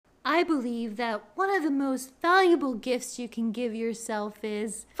I believe that one of the most valuable gifts you can give yourself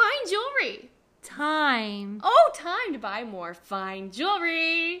is Fine jewelry. time. Oh, time to buy more fine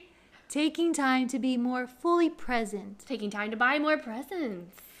jewelry. Taking time to be more fully present. Taking time to buy more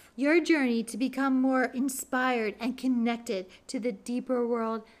presents. Your journey to become more inspired and connected to the deeper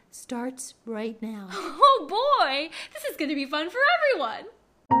world starts right now. Oh boy, this is going to be fun for everyone.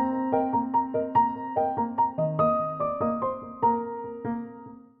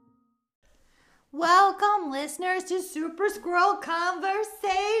 Welcome, listeners, to Super Squirrel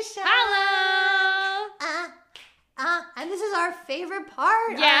Conversation. Hello. And this is our favorite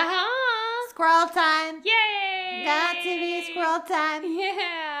part. Yeah. Squirrel time. Yay. Got to be squirrel time.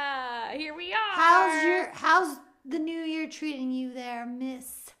 Yeah. Here we are. How's the new year treating you there,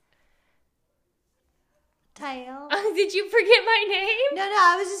 Miss Tail? Did you forget my name? No,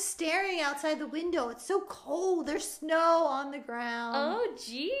 I was just staring outside the window. It's so cold. There's snow on the ground. Oh,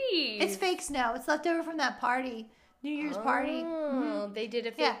 geez. It's fake snow. It's left over from that party. New Year's party. Oh, they did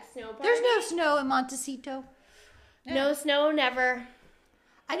a fake snow party? There's no snow in Montecito. No snow, never.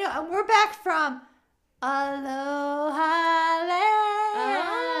 I know. And we're back from Aloha Land.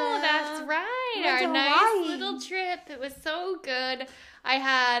 Oh, that's right. We went to Our nice Hawaii. little trip. It was so good. I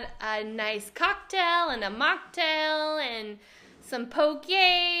had a nice cocktail and a mocktail and some poke.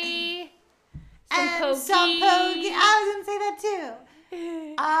 And some poke. I was going to say that too.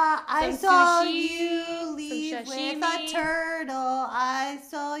 I Some saw sushi, you leave some with sashimi. a turtle. I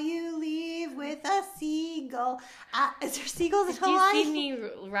saw you leave with a seagull. Is there seagulls in Did you Hawaii? see me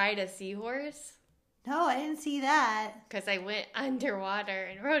ride a seahorse? No, I didn't see that. Because I went underwater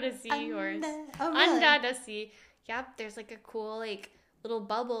and rode a seahorse. Oh, really? Under the sea. Yep, there's like a cool little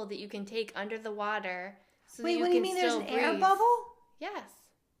bubble that you can take under the water. So Wait, that what do you can mean there's still an air breathe. bubble? Yes.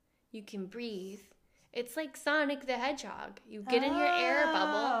 You can breathe. It's like Sonic the Hedgehog. You get in your air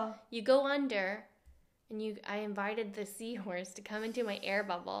bubble, you go under, and I invited the seahorse to come into my air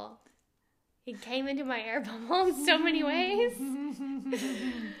bubble. He came into my air bubble in so many ways.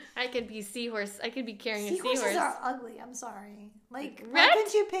 I could be seahorse. I could be carrying a Seahorses seahorse. are ugly. I'm sorry. Why Red?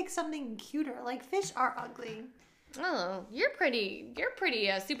 couldn't you pick something cuter? Like fish are ugly. Oh, you're pretty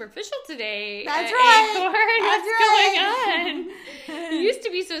superficial today. That's right. Acorn. That's What's going on? You used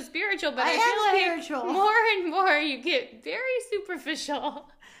to be so spiritual, but I am feel like spiritual. more and more you get very superficial.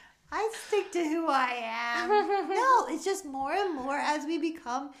 I stick to who I am. No, it's just more and more as we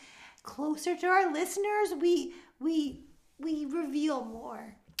become closer to our listeners, we reveal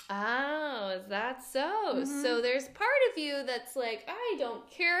more. Oh, is that so? Mm-hmm. So there's part of you that's like, I don't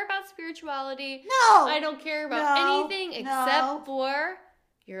care about spirituality. No. I don't care about No. anything No. except for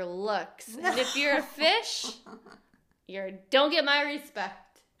your looks. And if you're a fish, you don't get my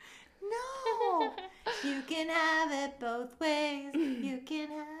respect. No. You can have it both ways. You can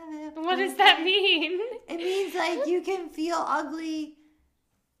have it both What does that ways. mean? It means like you can feel ugly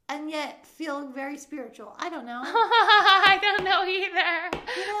and yet feel very spiritual. I don't know. I don't know either.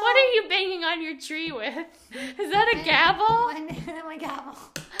 What are you banging on your tree with? Is that a gavel? My gavel.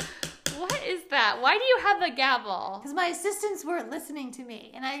 What is that? Why do you have a gavel? Because my assistants weren't listening to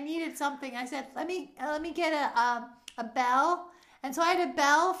me, and I needed something. I said, "Let me get a bell." And so I had a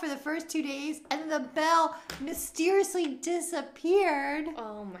bell for the first 2 days, and the bell mysteriously disappeared.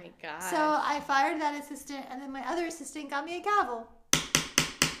 Oh my god. So I fired that assistant, and then my other assistant got me a gavel.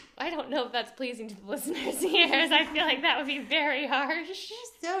 I don't know if that's pleasing to the listeners' ears. I feel like that would be very harsh. You're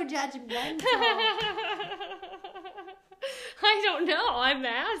so judgmental. I don't know. I'm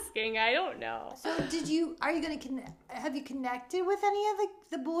asking. I don't know. So have you connected with any of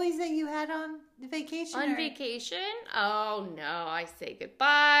the boys that you had on the vacation? On vacation? Oh no. I say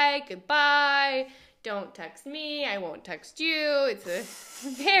goodbye. Don't text me. I won't text you. It's a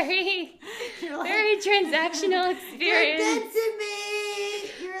very, very transactional experience. You're dead to me.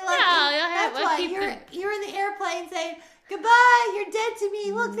 You're like, that's why you're in the airplane saying, goodbye, you're dead to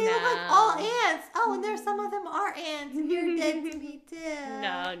me. Look, they look like all ants. Oh, and some of them are ants, and you're dead to me too.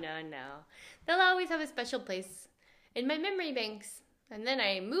 No. They'll always have a special place in my memory banks. And then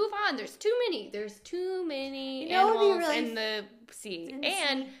I move on. There's too many animals in the sea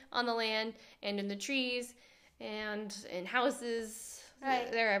and on the land and in the trees and in houses.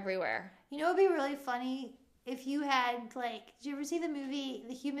 Right. They're everywhere. You know, it'd be really funny if you had did you ever see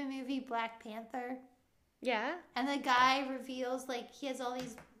the human movie Black Panther? Yeah. And the guy reveals he has all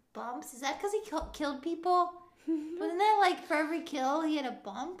these bumps. Is that because he killed people? Wasn't that for every kill he had a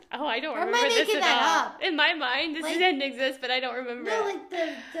bump? Oh, I don't Or am I remember this making at that all. up? In my mind, this didn't exist, but I don't remember. No,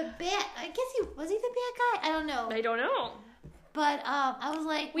 the bad. I guess was he the bad guy? I don't know. I don't know. But I was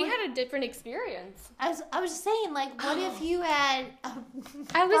like, we had a different experience. I was just saying, like, what if you had?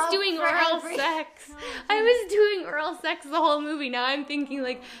 I was doing oral sex. I was doing oral sex the whole movie. Now I'm thinking,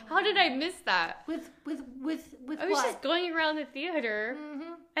 like, how did I miss that? With I was just going around the theater,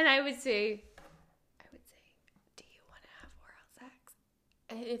 and I would say, do you want to have oral sex?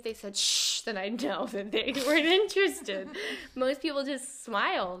 And if they said shh, then I'd know that they weren't interested. Most people just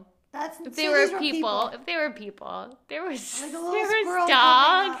smiled. If they were people, there was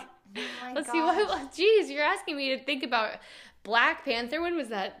dog. Let's see what. Geez, you're asking me to think about Black Panther. When was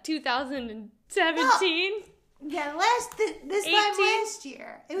that? 2017. Yeah, this time last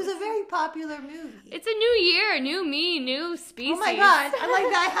year. It was a very popular movie. It's a new year, new me, new species. Oh my God, I like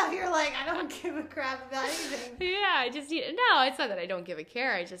that how you're like, I don't give a crap about anything. Yeah, no, it's not that I don't give a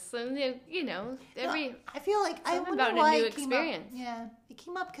care. I just, I feel like I wonder about why a new it came experience. Up. Yeah, it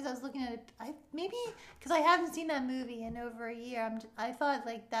came up because I was looking at it. Maybe because I haven't seen that movie in over a year. I thought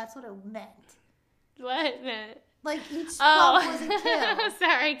like that's what it meant. What meant? Like each spot was a kill.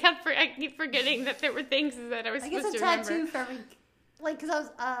 Sorry, I keep forgetting that there were things that I was supposed to remember. I guess a tattoo for every, like,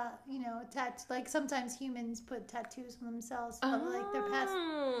 because I was, like sometimes humans put tattoos on themselves of like their past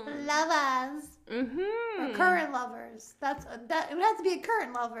lovers or current lovers. That it would have to be a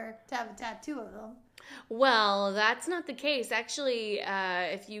current lover to have a tattoo of them. Well, that's not the case. Actually,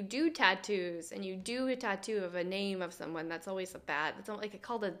 if you do tattoos and you do a tattoo of a name of someone, that's always a bad. It's like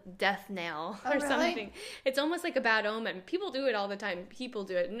called a death nail or something. It's almost like a bad omen. People do it all the time. People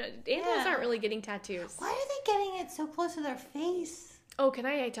do it. Animals aren't really getting tattoos. Why are they getting it so close to their face? Oh, can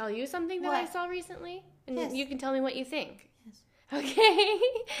I tell you something that I saw recently? And you can tell me what you think. Yes. Okay.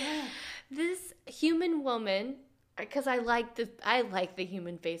 Yeah. This human woman. Because I like the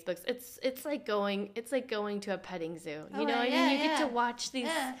human Facebooks. It's like going to a petting zoo. You know, you get to watch these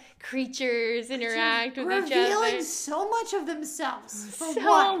creatures interact with each other. Revealing so much of themselves. For so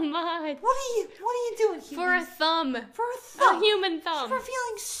what? much. What are you doing? Humans? For a thumb. For a thumb. A human thumb. You're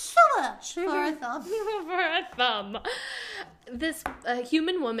revealing so much for a thumb. For a thumb. This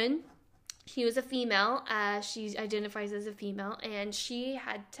human woman. She was a female. She identifies as a female, and she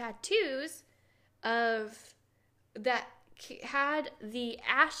had tattoos that had the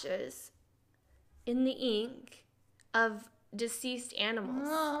ashes in the ink of deceased animals.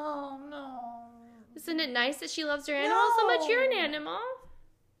 No. Isn't it nice that she loves her animals so much? You're an animal.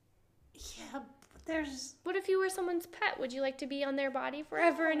 Yeah, but there's... What if you were someone's pet? Would you like to be on their body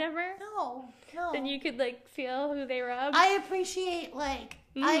forever and ever? No. Then you could, like, feel who they rub? I appreciate, like...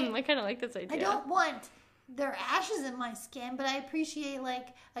 I kind of like this idea. I don't want their ashes in my skin, but I appreciate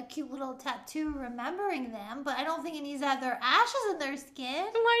like a cute little tattoo remembering them, but I don't think it needs to have their ashes in their skin.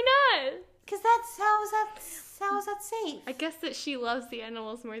 Why not? Because how is that safe? I guess that she loves the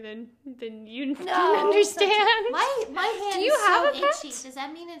animals more than you can understand. My hand is so itchy. Does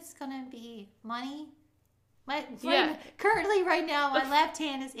that mean it's gonna be money? Currently, right now, my left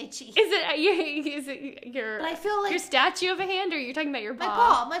hand is itchy. Is it your? But I feel like your statue of a hand, or you're talking about your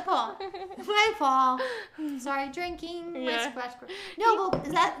paw? My paw. Sorry, drinking. Yeah. No, but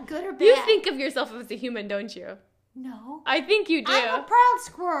is that good or bad? You think of yourself as a human, don't you? No. I think you do. I'm a proud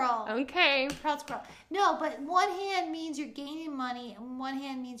squirrel. Okay. Proud squirrel. No, but one hand means you're gaining money, and one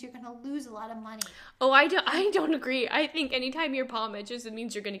hand means you're going to lose a lot of money. Oh, I don't agree. I think anytime your palm itches, it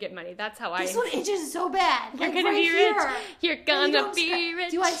means you're going to get money. That's how This one itches so bad. You're going to be rich. You're going to be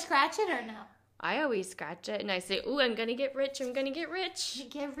rich. Do I scratch it or no? I always scratch it, and I say, ooh, I'm going to get rich. I'm going to get rich.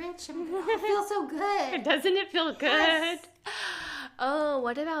 Get rich. I feel so good. Doesn't it feel good? Yes. Oh,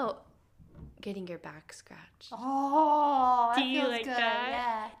 what about getting your back scratched? Oh, that do you feels like good. that?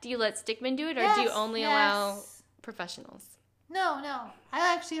 Yeah. Do you let stickmen do it, or do you only allow professionals? No.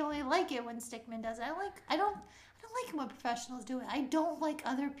 I actually only like it when stickman does it. I don't like it when professionals do it. I don't like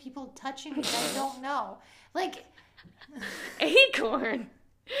other people touching me that I don't know. Like Acorn.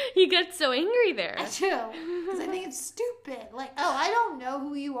 He gets so angry there. I do. Because I think it's stupid. Like, oh, I don't know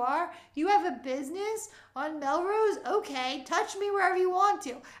who you are. You have a business on Melrose? Okay, touch me wherever you want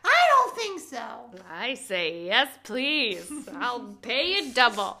to. I don't think so. I say, yes, please. I'll pay you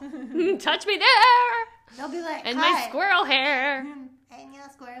double. Touch me there. They'll be like, and my squirrel hair. And your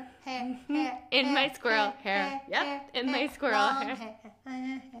squirrel hair. In my squirrel hair. Yep, in my squirrel hair.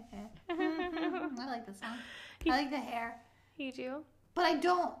 I like the song. I like the hair. You do? But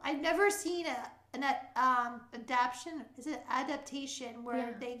I've never seen an adaptation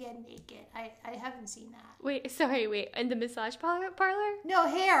where they get naked. I haven't seen that. Wait, in the massage parlor? No,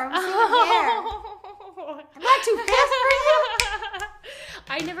 hair. I'm saying hair. I'm not too fast for you.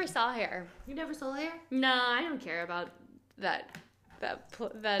 I never saw hair. You never saw hair? No, I don't care about that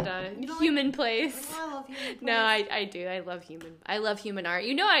human place. I love human place. No, I do. I love human art.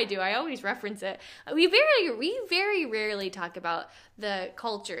 You know I do. I always reference it. We very rarely talk about the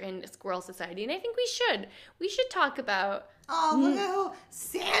culture in Squirrel Society, and I think we should. We should talk about. Oh, look at who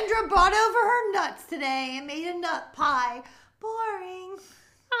Sandra brought over her nuts today and made a nut pie. Boring.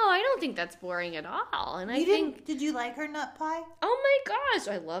 Oh, I don't think that's boring at all. And Did you like her nut pie? Oh my gosh,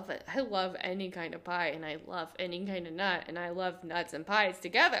 I love it. I love any kind of pie, and I love any kind of nut, and I love nuts and pies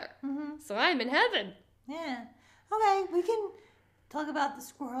together. Mm-hmm. So I'm in heaven. Yeah. Okay, we can talk about the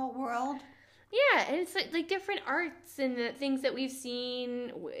squirrel world. Yeah, and it's like different arts and the things that we've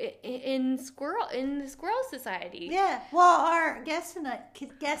seen in the Squirrel Society. Yeah. Well, our guest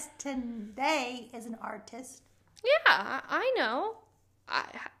today is an artist. Yeah, I know.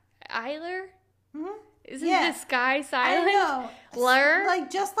 Eiler? Mm-hmm. Isn't the sky silent? I know. Blur?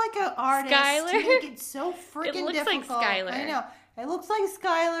 Just like an artist. Skylar? To make it so freaking difficult. It looks like Skylar. I know. It looks like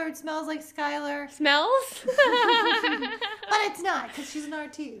Skylar. It smells like Skylar. Smells? But it's not, because she's an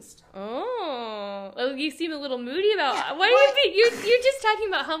artiste. Oh, you seem a little moody about it. Why do you think you're just talking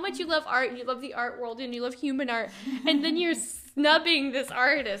about how much you love art, and you love the art world, and you love human art, and then you're snubbing this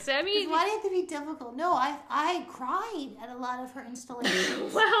artist. I mean, why do you have to be difficult? No, I cried at a lot of her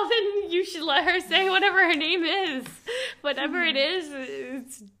installations. Well, then you should let her say whatever her name is. Whatever it is,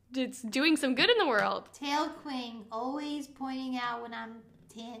 it's doing some good in the world. Tail Queen, always pointing out when I'm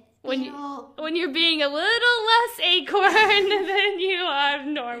when you're being a little less acorn than you are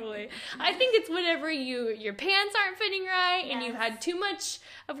normally. I think it's whenever your pants aren't fitting right, and you've had too much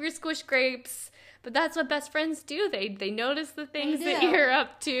of your squish grapes. But that's what best friends do. They notice the things that you're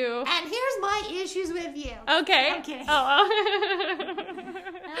up to. And here's my issues with you. Okay. I'm kidding.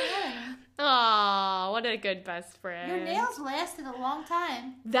 Oh, what a good best friend. Your nails lasted a long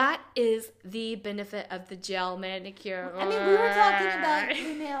time. That is the benefit of the gel manicure. I mean, we were talking about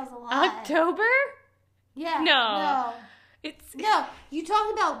your nails a lot. October? Yeah. No. No, you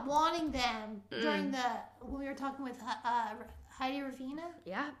talked about wanting them during when we were talking with Heidi Ravina.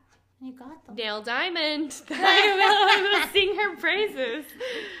 Yeah. You got them. Nail Diamond. I will sing her praises.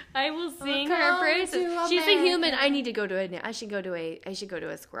 I will sing her praises. She's a human. I need to go to I should go to a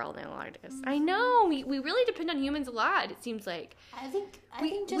squirrel nail artist. I know. We really depend on humans a lot, it seems like. I think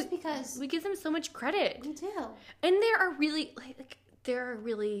just because we give them so much credit. We do. And there are really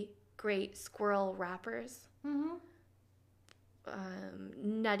great squirrel rappers. Mm-hmm.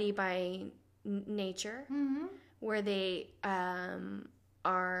 Nutty by Nature. Mm-hmm. Where they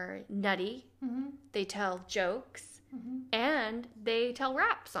are nutty. Mm-hmm. They tell jokes, and they tell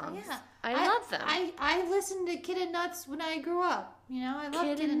rap songs. Yeah. I love them. I listened to Kid and Nuts when I grew up. You know, I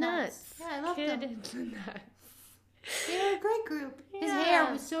love Kid and Nuts. Yeah, I love them. Kid and Nuts. They were a great group. Yeah. His hair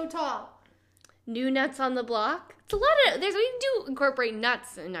was so tall. New Nuts on the Block. It's a lot of we do incorporate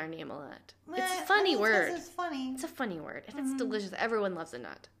nuts in our name a lot. It's a funny word. It's funny. It's a funny word. If it's delicious, everyone loves a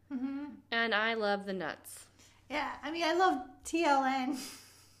nut. Mm-hmm. And I love the nuts. Yeah, I mean, I love TLN.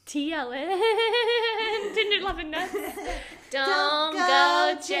 TLN. Didn't you love it nuts? Don't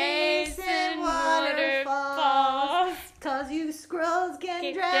go chasing waterfalls. 'Cause you squirrels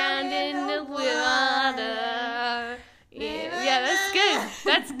get drowned in the water. Yeah, that's good.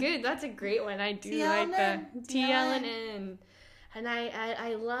 That's good. That's a great one. I do like that. TLN. And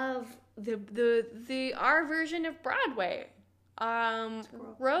I love our version of Broadway.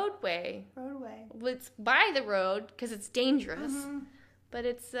 Roadway. It's by the road because it's dangerous, but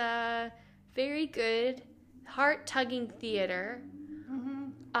it's very good, heart-tugging theater. Mm-hmm.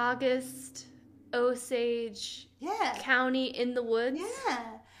 August Osage County in the woods.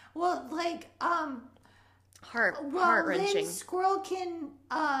 Yeah, well, like heart-wrenching.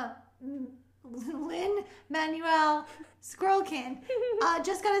 Lin-Manuel Squirrelkin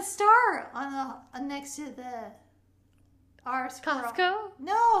just got a star on next to our squirrel. Costco?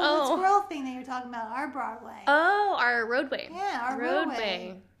 No, the squirrel thing that you're talking about, our Broadway. Oh, our roadway. Yeah, our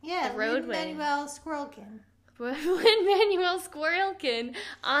roadway. Yeah, the roadway. Lin-Manuel Squirrelkin. Lin-Manuel Squirrelkin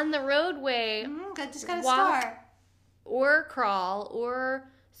on the roadway. Just got a star. Or crawl,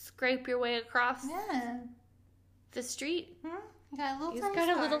 or scrape your way across the street. He's got a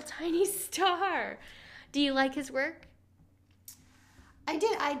little tiny star. Do you like his work? I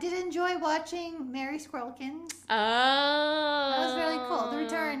did enjoy watching Mary Squirrelkins. Oh. That was really cool. The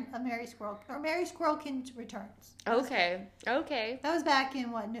return of Mary Squirrelkin returns. Okay. That was back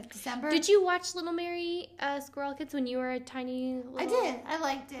in December? Did you watch Little Mary Squirrelkins when you were a tiny little I did. I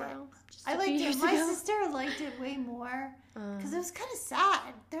liked it. I liked it. My sister liked it way more because it was kind of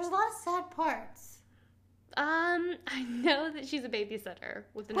sad. There's a lot of sad parts. I know that she's a babysitter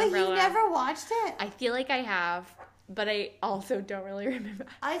with an umbrella. Wait, you never watched it? I feel like I have, but I also don't really remember.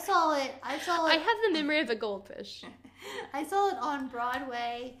 I saw it. I have the memory of a goldfish. I saw it on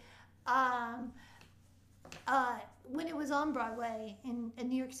Broadway. When it was on Broadway in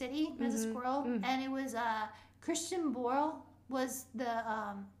New York City as a squirrel, and it was Christian Borle was the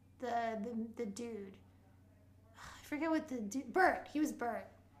dude. I forget what the dude. Bert. He was Bert,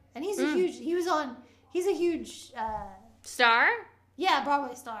 and he's a huge. He's a huge star. Yeah,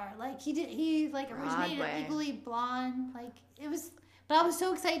 Broadway star. Like he originated Legally Blonde. Like it was. But I was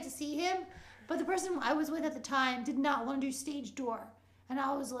so excited to see him. But the person I was with at the time did not want to do stage door, and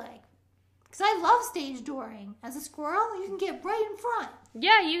I was like. Because I love stage dooring. As a squirrel, you can get right in front.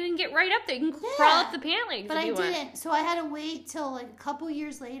 Yeah, you can get right up there. You can crawl up the pant legs. But I didn't. So I had to wait till like a couple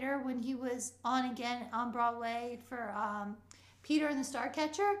years later when he was on again on Broadway for Peter and the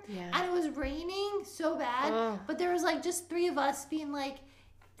Starcatcher. Yeah. And it was raining so bad. Oh. But there was like just 3 of us being like,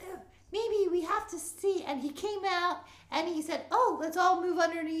 maybe we have to see. And he came out and he said, oh, let's all move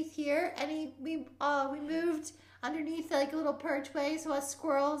underneath here. And we moved underneath like a little perchway so us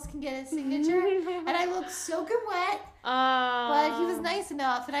squirrels can get his signature. And I looked soaking wet. But he was nice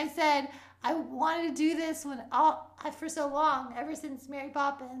enough. And I said, I wanted to do this for so long, ever since Mary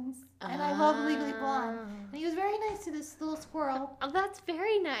Poppins. And I love Legally Blonde. And he was very nice to this little squirrel. Oh, that's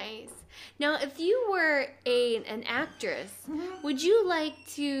very nice. Now, if you were an actress, would you like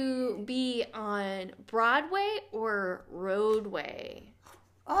to be on Broadway or Roadway?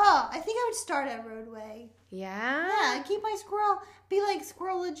 Oh, I think I would start at Roadway. Yeah? Yeah, keep my squirrel, be like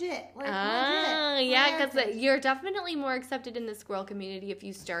squirrel legit. Like legit. Yeah, because you're definitely more accepted in the squirrel community if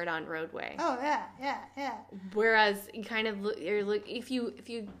you start on Roadway. Oh, yeah. Whereas you kind of, if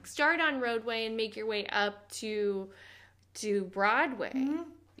you start on Roadway and make your way up to Broadway,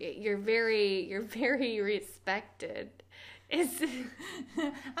 you're very respected.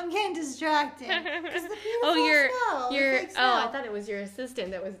 I'm getting distracted. I thought it was your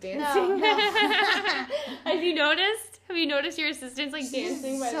assistant that was dancing. No. Have you noticed your assistant's like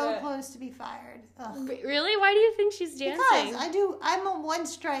dancing? She's so close to be fired. Ugh. Really? Why do you think she's dancing? Because I'm a one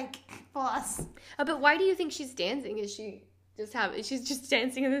strike boss. Oh, but why do you think she's dancing? She's just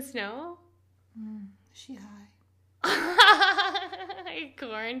dancing in the snow? Is she high?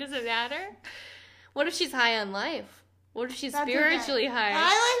 Corn, does it matter? What if she's high on life? What if she's spiritually high? I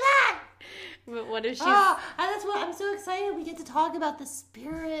like that! But what if she's... that's what I'm so excited. We get to talk about the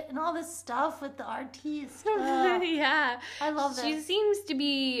spirit and all this stuff with the artiste. Yeah. I love that. She seems to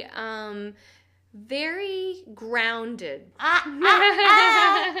be very grounded.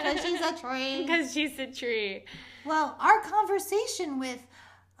 Because she's a tree. Because she's a tree. Well, our conversation with...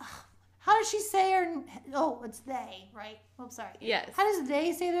 how does she say her... Oh, it's they, right? Oh, sorry. Yes. How does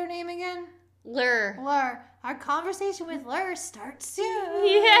they say their name again? Lur. Our conversation with Lur starts soon.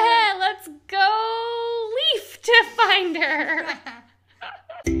 Yeah, let's go Leaf to find her.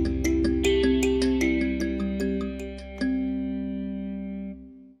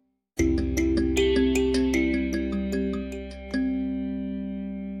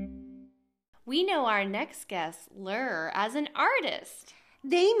 We know our next guest, Lur, as an artist.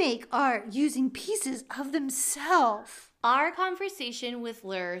 They make art using pieces of themselves. Our conversation with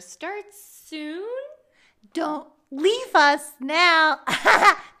Lur starts soon. Don't leave us now.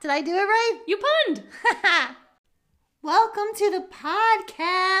 Did I do it right? You punned. Welcome to the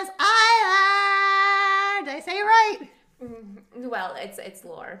podcast Island. Did I say it right? Well, it's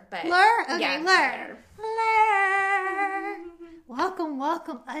Lur, but Lur? Okay, yeah, Lur.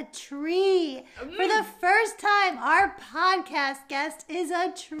 Welcome, a tree. For the first time, our podcast guest is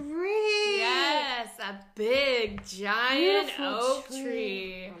a tree. Yes, a big, giant Beautiful oak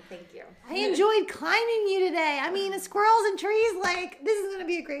tree. Oh, thank you. I enjoyed climbing you today. I mean, squirrels and trees, this is going to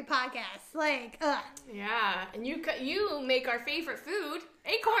be a great podcast. Yeah, and you make our favorite food,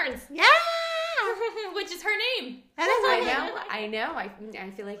 acorns. Yeah! Which is her name. That is her name. I know. I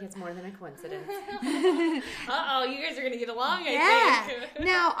feel like it's more than a coincidence. Uh-oh, you guys are going to get along, I think.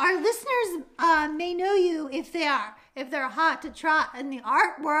 Now, our listeners may know you if they're hot to trot in the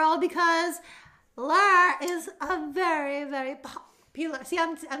art world because Lur is a very, very popular. See,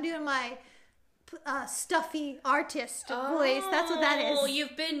 I'm doing my stuffy artist voice. That's what that is. Oh,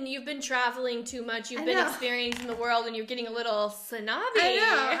 you've been traveling too much. You've been experiencing the world, and you're getting a little snobby.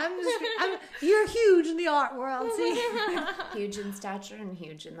 I know. You're huge in the art world. See, huge in stature and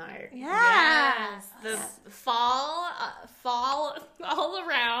huge in the art. Yeah. Yes. The fall all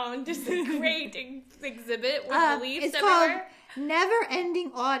around. Just a great exhibit with the leaves it's everywhere. Called Never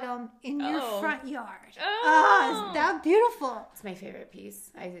Ending Autumn in Your Front Yard. Oh, is that beautiful? It's my favorite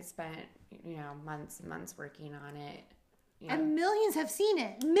piece. I spent months and months working on it. And millions have seen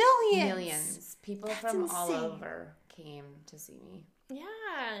it. Millions. People That's from insane. all over came to see me.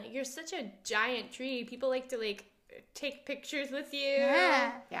 Yeah, you're such a giant tree. People like to take pictures with you.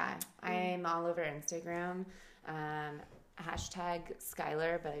 Yeah, I'm all over Instagram. Hashtag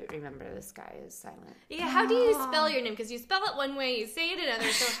Skylar, but remember the sky is silent. Yeah, how do you spell your name? Because you spell it one way, you say it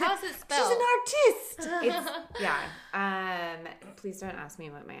another. So how's it spelled? She's an artist. Please don't ask me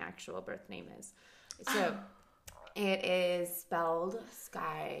what my actual birth name is. So it is spelled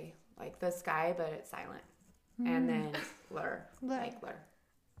sky, like the sky, but it's silent. And then lur, like lur.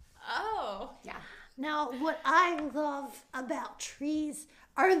 Oh. Yeah. Now, what I love about trees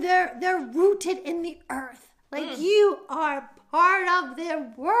are they're rooted in the earth. Like you are part of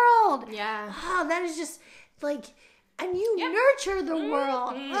their world. Yeah. Oh, that is just and you nurture the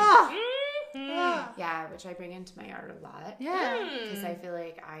world. Yeah, which I bring into my art a lot. Yeah. Because I feel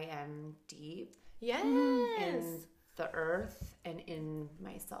like I am deep Yes. in the earth and in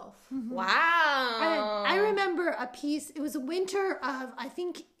myself. Wow. I remember a piece. It was a winter of, I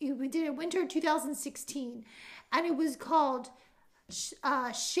think we did it winter 2016, and it was called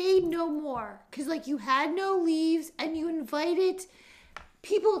Shade No More, because you had no leaves and you invited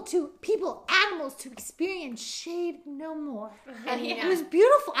animals to experience shade no more. And it was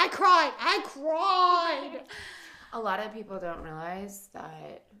beautiful. I cried. A lot of people don't realize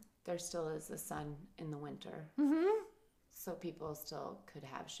that there still is the sun in the winter. So people still could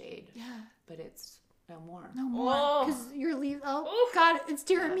have shade. Yeah. But it's no more. No more. Because your leaves, God, it's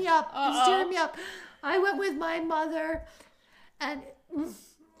tearing me up. It's tearing me up. I went with my mother, and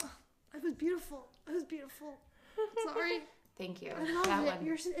it was beautiful. It was beautiful. Sorry. Thank you. I love it.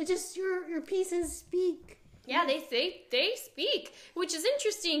 Your pieces speak. Yeah, they speak, which is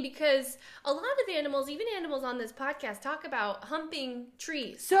interesting because a lot of animals, even animals on this podcast, talk about humping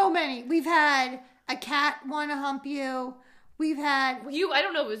trees. So many. We've had a cat want to hump you. We've had you. I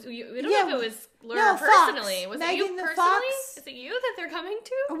don't know. Know if it was Laura personally. Was Megan it you the personally? fox. Is it you that they're coming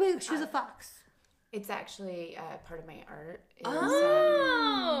to? Oh wait, she was a fox. It's actually part of my art. It's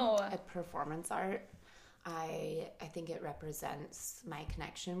a performance art. I think it represents my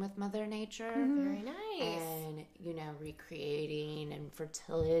connection with Mother Nature. Very nice. And, recreating and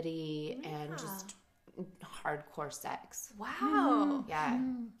fertility and just hardcore sex. Wow. Yeah.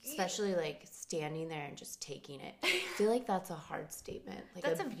 Especially standing there and just taking it. I feel like that's a hard statement.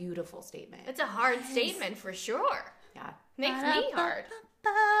 That's a beautiful statement. It's a hard statement for sure. Yeah. Makes me hard.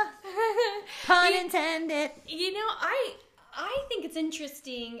 Pun intended. I think it's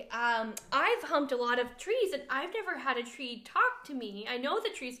interesting. I've humped a lot of trees, and I've never had a tree talk to me. I know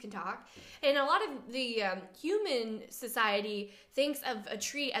that trees can talk, and a lot of the human society thinks of a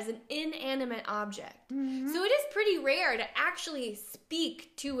tree as an inanimate object. So it is pretty rare to actually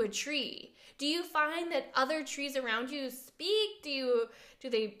speak to a tree. Do you find that other trees around you speak? Do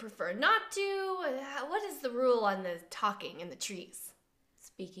they prefer not to? What is the rule on the talking in the trees?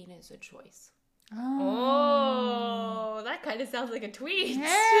 Speaking is a choice. Oh, that kind of sounds like a tweet.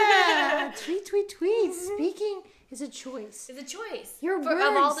 Yeah, tweet. Speaking is a choice. It's a choice. Your of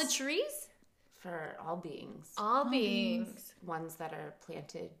words. all the trees? For all beings. All beings. Ones that are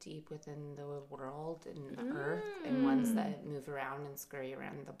planted deep within the world and the earth, and ones that move around and scurry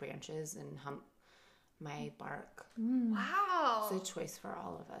around the branches and hump my bark. Wow. It's a choice for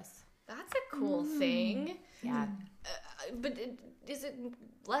all of us. That's a cool thing. Yeah. But is it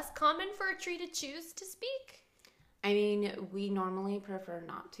less common for a tree to choose to speak? I mean, we normally prefer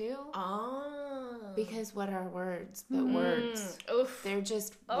not to. Oh. Because what are words but words? Oof. They're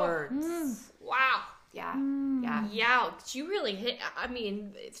just words. Wow. Yeah. Yeah. Yeah. You really hit, I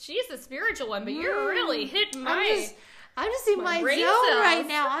mean, she's a spiritual one, but you're really hitting my... I'm just in my zone right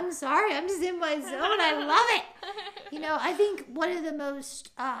now. I'm sorry. I'm just in my zone. I love it. I think one of the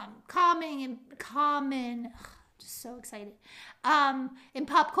most common, just so excited, in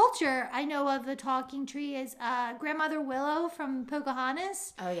pop culture, I know of the talking tree is Grandmother Willow from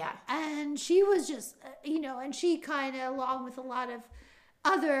Pocahontas. Oh, yeah. And she was just, and she kind of, along with a lot of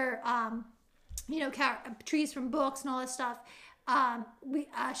other, trees from books and all this stuff,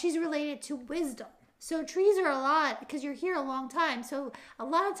 she's related to wisdom. So trees are a lot, because you're here a long time. So a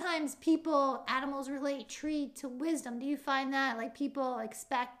lot of times animals relate tree to wisdom. Do you find that? People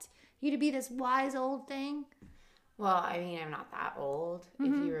expect you to be this wise old thing? Well, I mean, I'm not that old. If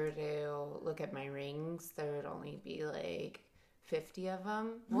you were to look at my rings, there would only be 50 of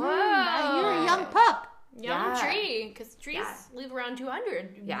them. Wow. You're a young pup. Young tree, because trees live around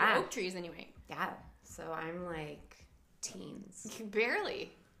 200. Yeah. Oak trees, anyway. Yeah. So I'm teens.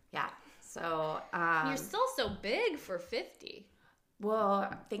 Barely. Yeah. So you're still so big for 50.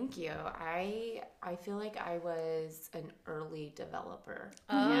 Well, thank you. I feel like I was an early developer.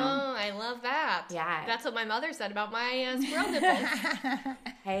 Oh, I love that. Yeah. That's what my mother said about my squirrel nipples.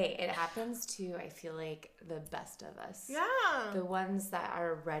 Hey, it happens to, I feel like, the best of us. Yeah. The ones that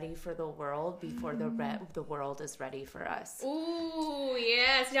are ready for the world before the world is ready for us. Ooh,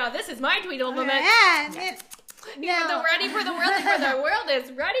 yes. Now, this is my Tweedle moment. Yeah. You're ready for the world before the world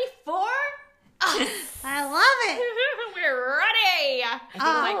is ready for us. I love it. We're ready.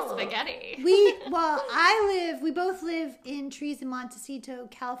 Like spaghetti. We both live in Trees in Montecito,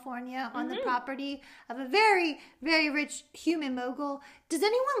 California, on the property of a very, very rich human mogul. Does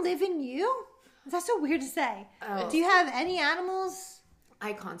anyone live in you? That's so weird to say. Oh. Do you have any animals?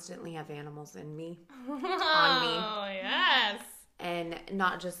 I constantly have animals in me, on me. Oh, yes. And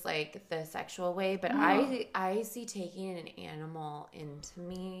not just like the sexual way, but I see taking an animal into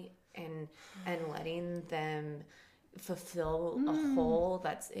me and letting them fulfill a hole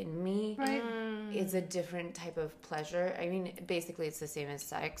that's in me is a different type of pleasure. I mean, basically it's the same as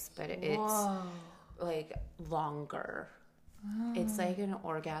sex, but it's like longer. It's like an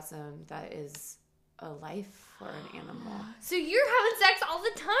orgasm that is a life for an animal. So you're having sex all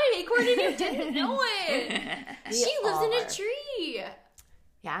the time. According to you didn't know it. She lives in a tree.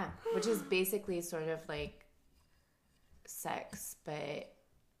 Yeah, which is basically sort of like sex, but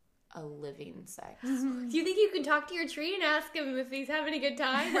a living sex. Do you think you can talk to your tree and ask him if he's having a good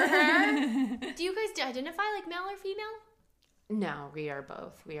time or her? Do you guys identify like male or female? No, we are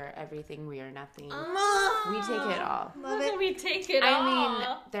both. We are everything. We are nothing. Oh. We take it all. Love it. We take it all. I mean,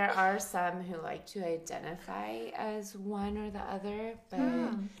 there are some who like to identify as one or the other,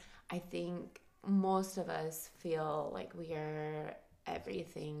 but I think most of us feel like we are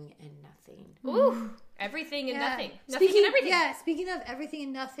everything and nothing. Ooh, everything and nothing. Nothing and everything. Yeah, speaking of everything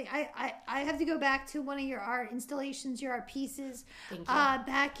and nothing, I have to go back to one of your art installations, your art pieces. Thank you.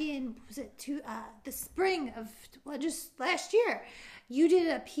 Back in, the spring of, just last year, you did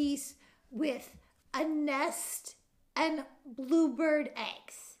a piece with a nest and bluebird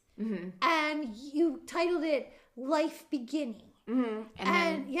eggs. Mm-hmm. And you titled it Life Beginning. Mm-hmm.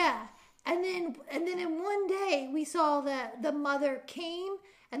 And then in one day we saw that the mother came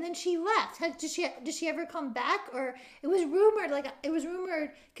and then she left. Did she ever come back? Or it was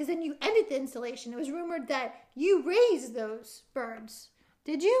rumored because then you ended the installation. It was rumored that you raised those birds.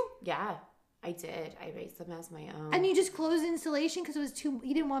 Did you? Yeah, I did. I raised them as my own. And you just closed the installation because it was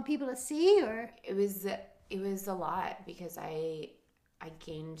you didn't want people to see, or it was a lot because I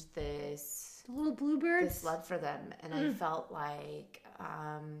gained this little bluebirds. This love for them, and I felt like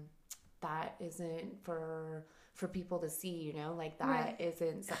that isn't for people to see, you know, like that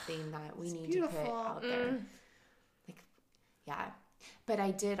isn't something that we need to put out there. Like, yeah. But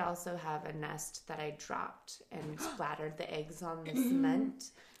I did also have a nest that I dropped and splattered the eggs on the cement.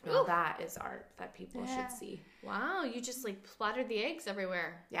 Now that is art that people should see. Wow, you just like splattered the eggs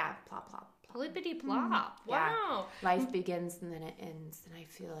everywhere. Yeah, plop, plop. Plippity plop. Wow. Yeah. Life begins and then it ends. And I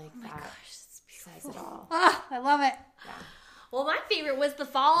feel like that says it all. Ah, I love it. Yeah. Well, my favorite was the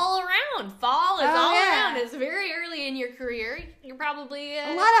fall all around. Fall is all around. It's very early in your career. You're probably...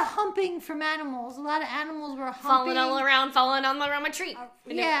 a lot of humping from animals. A lot of animals were humping. Falling all around my tree.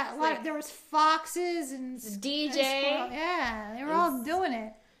 There was foxes and... DJ. Yeah, they were all doing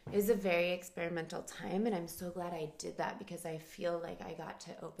it. It was a very experimental time, and I'm so glad I did that because I feel like I got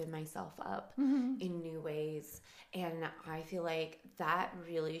to open myself up in new ways. And I feel like that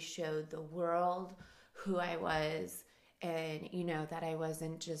really showed the world who I was. And, you know, that I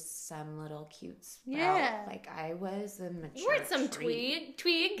wasn't just some little cute sprout. Yeah. Like, I was a mature You weren't some tree.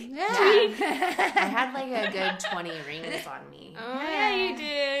 twig. Yeah. I had like a good 20 rings on me. Oh, yeah, you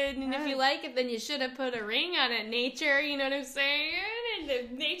did. And if you like it, then you should have put a ring on it. Nature, you know what I'm saying?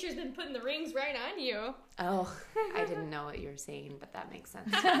 And nature's been putting the rings right on you. Oh, I didn't know what you were saying, but that makes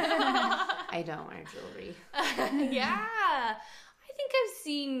sense. I don't wear jewelry. Yeah. I think I've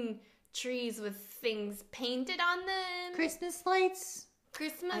seen trees with things painted on them. Christmas lights.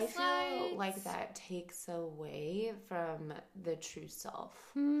 I feel like that takes away from the true self.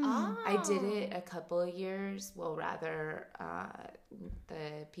 Oh. I did it a couple of years. Well, rather,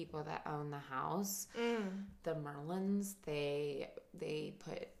 the people that own the house, the Merlins, they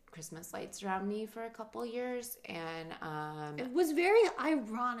put Christmas lights around me for a couple of years, and it was very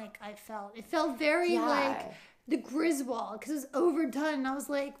ironic. I felt it felt very like the Griswold because it was overdone. And I was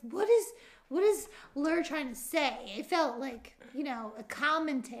like, what is Lur trying to say? It felt like, you know, a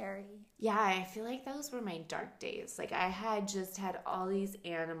commentary. Yeah, I feel like those were my dark days. Like, I had just had all these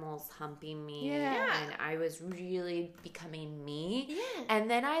animals humping me, and I was really becoming me. Yeah. And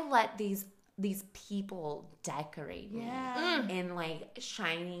then I let these these people decorate me Yeah. in like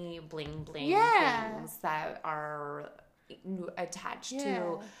shiny bling bling Yeah. things that are attached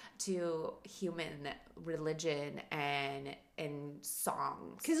Yeah. to human religion and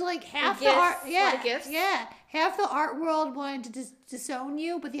songs. Because like half the gifts, art, a lot of gifts. half the art world wanted to disown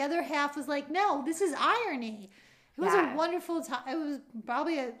you, but the other half was like, no, this is irony. It was Yeah. a wonderful time. It was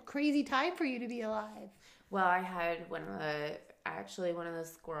probably a crazy time for you to be alive. Well, I had one of the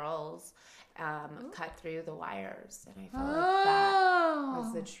squirrels cut through the wires, and I felt like that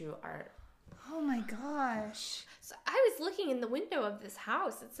was the true art. Oh my gosh. So I was looking in the window of this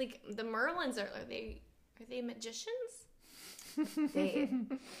house. It's like the Merlins are they magicians?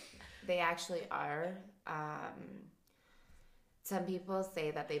 They actually are. Some people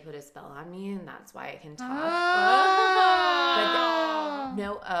say that they put a spell on me, and that's why I can talk.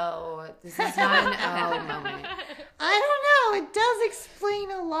 But this is not an O moment. I don't know. It does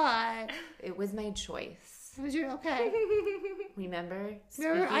explain a lot. It was my choice. Was your okay? Remember?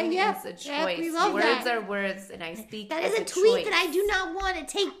 Speaking is a choice. we love Words that. are words, and I speak That as is a tweet choice. that I do not want to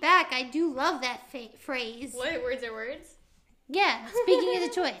take back. I do love that phrase. What words are words? Yeah, speaking is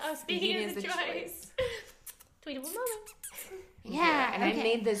a choice. Oh, speaking is a choice. Tweetable moment. Yeah, and I okay.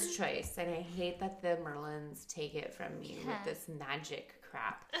 made this choice, and I hate that the Merlins take it from me Yeah. with this magic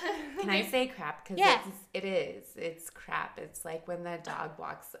crap. Can I say crap? Because Yeah. it is. It's crap. It's like when the dog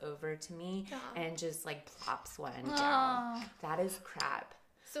walks over to me and just like plops one down. That is crap.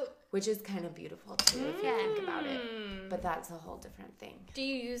 So, Which is kind of beautiful too if you think about it. But that's a whole different thing. do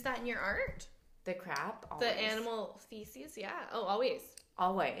you use that in your art? The crap, always. The animal feces? Yeah. Oh, always.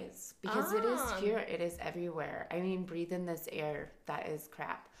 Always. Because it is here. It is everywhere. I mean, breathe in this air. That is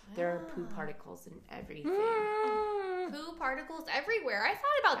crap. There are poo particles in everything. Poo particles everywhere. I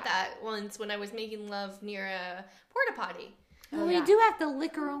thought about that once when I was making love near a porta potty. Well, we do have to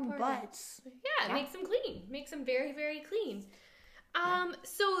lick our own butts. Yeah, it makes them clean. Makes them very, very clean.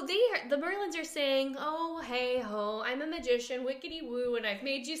 So the Merlins are saying, "Oh, hey ho, I'm a magician, wickety woo, and I've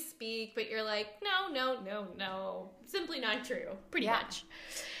made you speak," but you're like, "No, simply not true." Pretty much.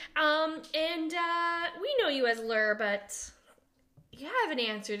 And we know you as Lur, but you haven't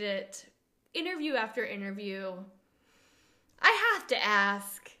answered it. Interview after interview. I have to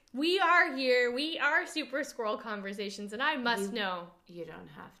ask. We are here. We are Super Squirrel Conversations, and I must know. You don't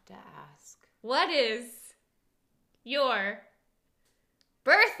have to ask. What is your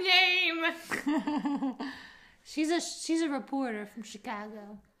birth name? She's a reporter from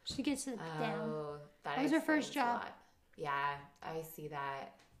Chicago. She gets it down. Oh, That was her first explains a job. lot. Yeah, I see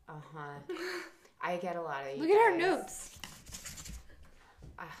that. I get a lot of you Look at her guys. notes.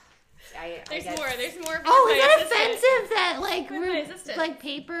 There's guess- more. There's more. Oh, is my that assistant. offensive? That like With my assistant. like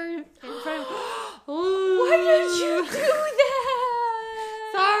paper in front of. Ooh. Why did you do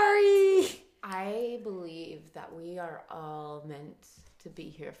that? Sorry. I believe that we are all meant to be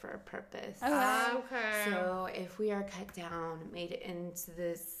here for a purpose. Okay. So if we are cut down, made into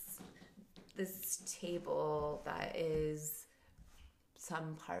this table that is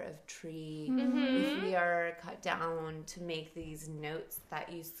some part of tree, if we are cut down to make these notes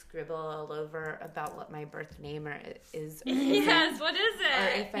that you scribble all over about what my birth name is, or Yes. What is or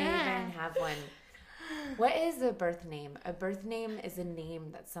it? if I even have one. What is a birth name? A birth name is a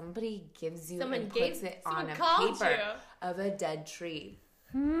name that somebody gives you and puts it on a called paper you. of a dead tree.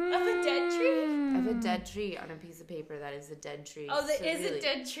 Of a dead tree? Of a dead tree on a piece of paper that is a dead tree. Oh, that So is really, a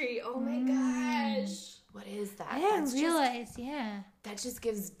dead tree. Oh my gosh. What is that? I didn't That's realize. Yeah. that just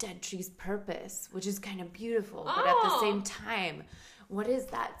gives dead trees purpose, which is kind of beautiful. But at the same time, what does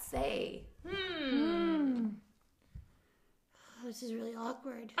that say? Oh, this is really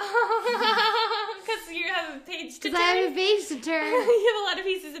awkward. Because you have a page to Because turn. I have a page to turn. You have a lot of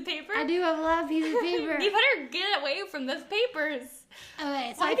pieces of paper. I do have a lot of pieces of paper. You better get away from those papers.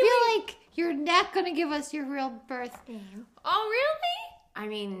 Okay, so Why I do feel like you're not gonna give us your real birth name. Oh, really? I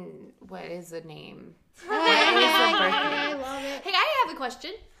mean, what is a name? I love it. Hey, I have a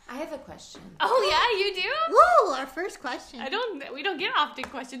question. I have a question. Oh, yeah, you do? Ooh, our first question. We don't get often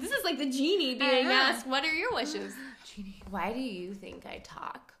questions. This is like the genie being asked, what are your wishes? Why do you think I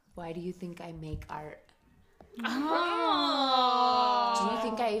talk? Why do you think I make art? Oh. Do you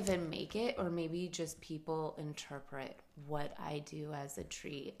think I even make it, or maybe just people interpret what I do as a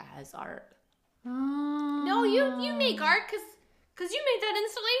tree as art? No, you make art because you made that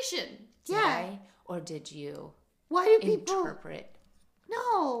installation. Did I, or did you Why do people? interpret?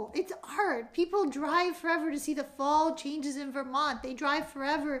 No, it's art. People drive forever to see the fall changes in Vermont. They drive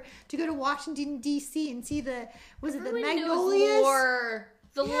forever to go to Washington D.C. and see the Everybody knows magnolias.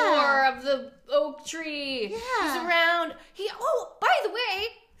 The lore of the oak tree. Yeah. He's around. By the way,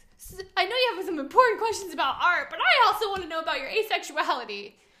 I know you have some important questions about art, but I also want to know about your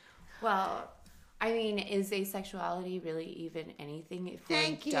asexuality. Well, I mean, is asexuality really even anything if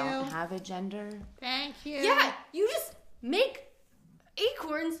we don't have a gender? Thank you. Yeah, you just make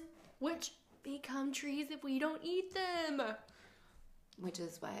acorns, which become trees if we don't eat them. Which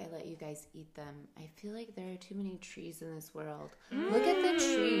is why I let you guys eat them. I feel like there are too many trees in this world. Look at the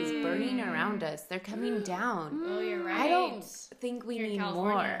trees burning around us. They're coming down. Oh, you're right. I don't think we need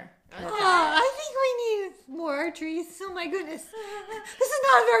more. I think we need more trees. Oh my goodness. This is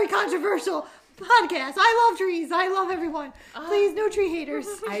not a very controversial podcast. I love trees. I love everyone. Please, no tree haters.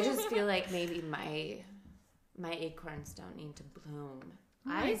 I just feel like maybe my acorns don't need to bloom.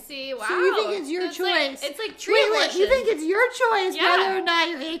 I see. Wow. So you think it's your choice? It's like tree Wait, you think it's your choice whether or not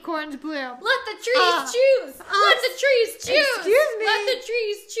your acorns bloom? Let the trees choose. Let the trees choose. Excuse me. Let the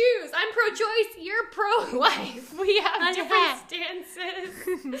trees choose. I'm pro-choice. You're pro-life. We have different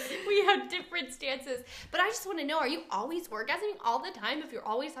stances. We have different stances. But I just want to know, are you always orgasming all the time if you're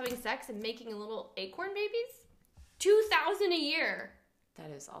always having sex and making little acorn babies? 2,000 a year. That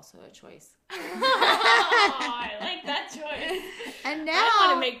is also a choice. Oh, I like that choice. And now I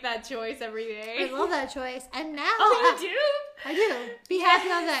want to make that choice every day. I love that choice. And now Oh, you do? I do. Be happy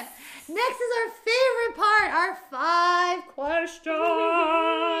on that. Next is our favorite part, our 5 questions.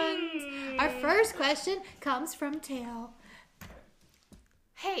 Our first question comes from Tail.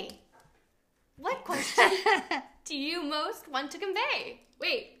 Hey, what question do you most want to convey?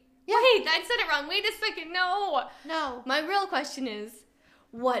 Wait, I said it wrong. Wait a second. No. My real question is,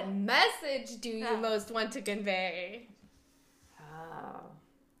 what message do you most want to convey? Oh.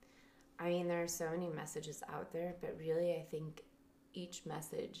 I mean, there are so many messages out there, but really I think each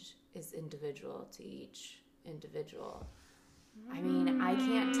message is individual to each individual. I mean, I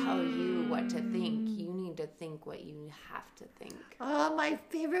can't tell you what to think. You need to think what you have to think. Oh, my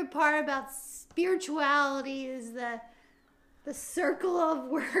favorite part about spirituality is the circle of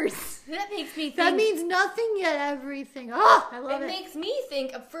words. That makes me think. That means nothing yet everything. Oh, I love it. It makes me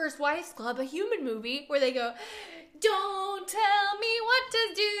think of First Wives Club, a human movie, where they go, don't tell me what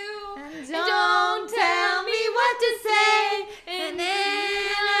to do. And don't tell me what to say. And then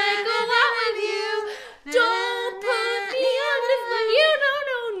I go out with you. Don't put me on this line. You don't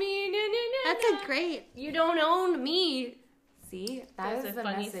own me. That's a great. You don't own me. See, that is the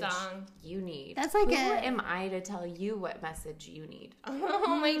funny message song. you need. That's like Who am I to tell you what message you need?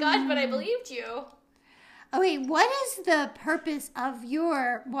 Oh my gosh, but I believed you. Oh wait, what is the purpose of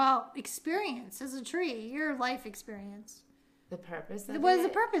your experience as a tree? Your life experience. The purpose of What is the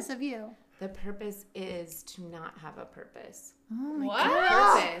purpose of you? The purpose is to not have a purpose. Oh my What?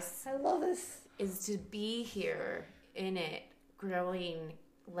 God. The purpose I love this. is to be here in it, growing,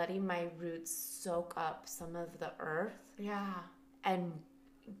 letting my roots soak up some of the earth. Yeah. And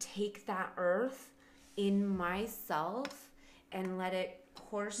take that earth in myself and let it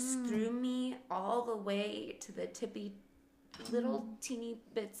course through me all the way to the tippy little teeny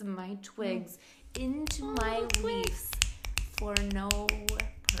bits of my twigs into my leaves for no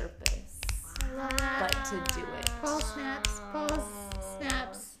purpose but to do it. Pulse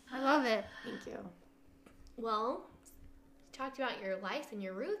snaps. I love it. Thank you. Well, you talked about your life and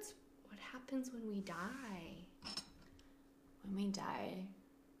your roots. What happens when we die? When we die,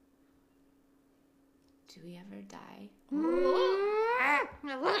 do we ever die?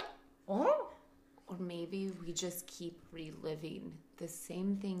 Or maybe we just keep reliving the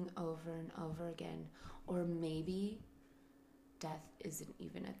same thing over and over again. Or maybe death isn't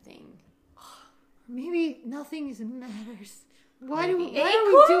even a thing. Maybe nothing matters. Why are we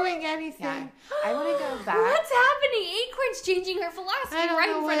Acorn? doing anything? Yeah, I want to go back. What's happening? Acorn's changing her philosophy I don't right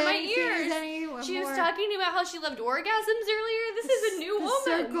know in front of what my anything is ears. anymore. She was talking about how she loved orgasms earlier. This is a new the woman.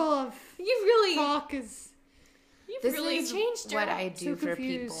 circle of You've really This really is changed her. what I do So for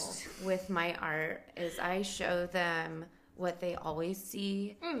people confused. with my art is I show them what they always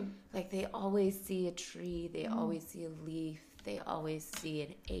see. Like they always see a tree, they always see a leaf, they always see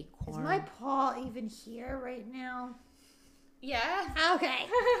an acorn. Is my paw even here right now? Yeah. Okay.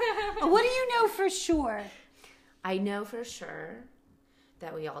 What do you know for sure? I know for sure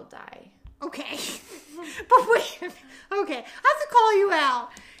that we all die. Okay. But wait. Okay. I have to call you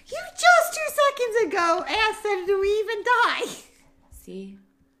out. You just 2 seconds ago asked that do we even die? See?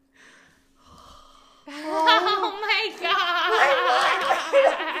 Oh my god.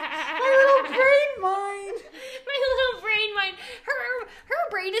 My little brain mind. My little brain mind. Her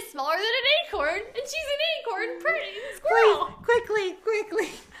brain is smaller than an acorn, and she's an acorn pretty squirrel. Please, quickly.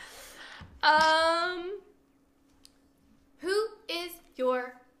 Who is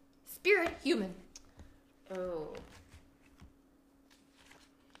your spirit human? Oh.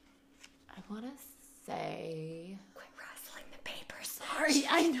 Sorry,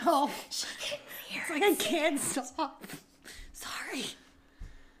 I know. It's like I can't stop. Sorry.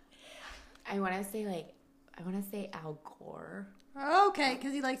 I want to say Al Gore. Okay,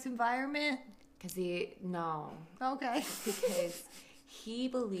 because he likes environment. No. Okay. Because he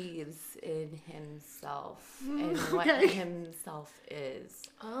believes in himself and what himself is.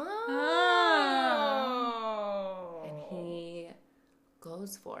 Oh. And he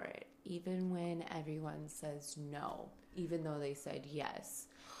goes for it, even when everyone says no, even though they said yes.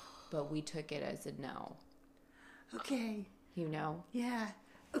 But we took it as a no. Okay. You know? Yeah.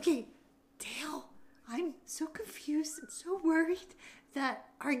 Okay, Dale, I'm so confused and so worried that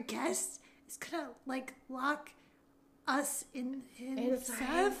our guest is gonna lock us in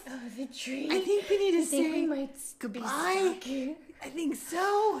Inside stuff. of the tree. I think we need to say goodbye. I think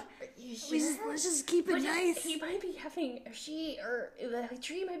so. You sure? Let's just keep it nice. He might be having, the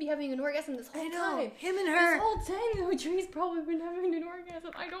tree might be having an orgasm this whole time. Him and her. This whole time, the tree's probably been having an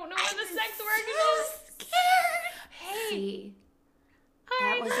orgasm. I don't know when the sex organ is. Scared. Hey. See,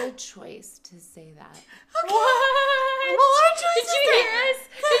 that was a choice to say that. Okay. What? Well, our choice Did you hear us?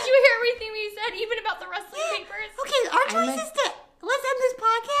 Did you hear everything we said, even about the wrestling papers? Okay, our choice is to let's end this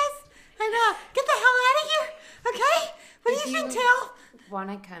podcast and get the hell out of here. Okay? What do you think, Tail?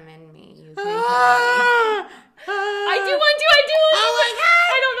 Want to come in me? You can come in. I do want to. Oh my God!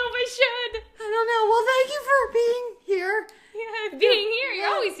 I don't know if I should. I don't know. Well, thank you for being here. Yeah, being here.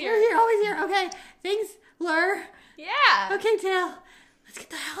 You're always here. You're always here. Okay. Thanks, Lur. Yeah. Okay, Tail. Let's get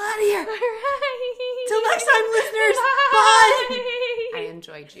the hell out of here. All right. Till next time, listeners. Bye. I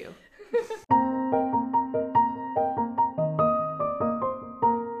enjoyed you.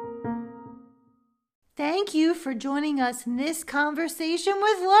 Thank you for joining us in this conversation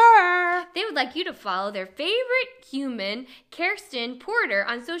with Lur. They would like you to follow their favorite human, Kirsten Porter,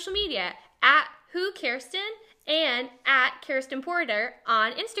 on social media at WhoKirsten and at Kirsten Porter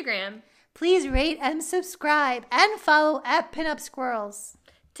on Instagram. Please rate and subscribe and follow at Pinup Squirrels.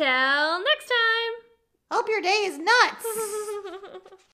 Till next time. Hope your day is nuts.